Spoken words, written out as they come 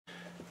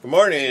Good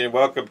morning and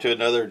welcome to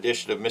another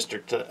edition of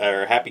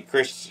Hippie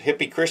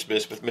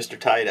Christmas with Mr.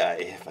 Tie-Dye,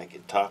 if I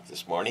could talk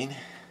this morning.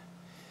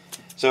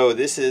 So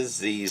this is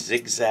the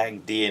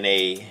ZigZag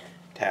DNA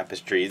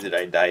tapestry that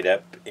I dyed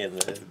up in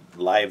the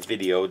live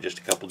video just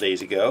a couple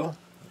days ago.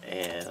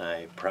 And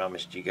I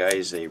promised you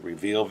guys a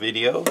reveal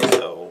video,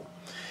 so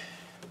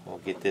we'll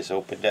get this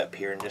opened up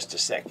here in just a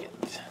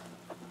second.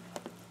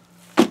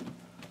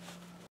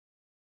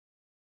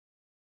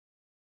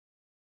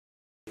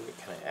 What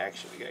kind of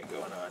action we got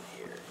going on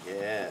here?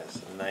 Yeah,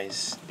 some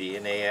nice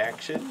DNA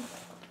action.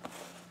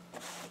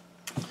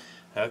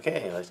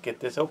 Okay, let's get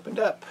this opened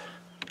up.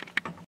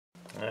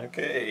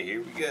 Okay,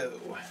 here we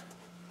go.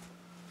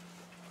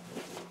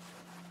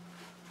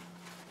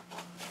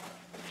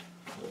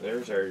 So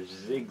there's our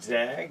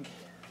zigzag,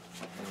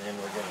 and then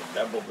we're going to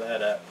double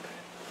that up.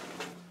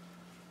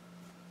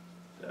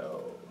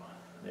 So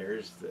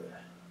there's the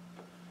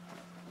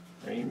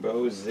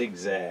rainbow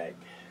zigzag.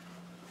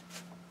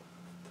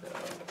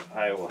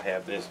 I will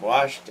have this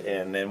washed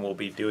and then we'll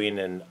be doing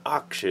an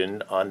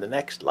auction on the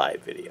next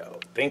live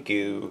video. Thank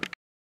you.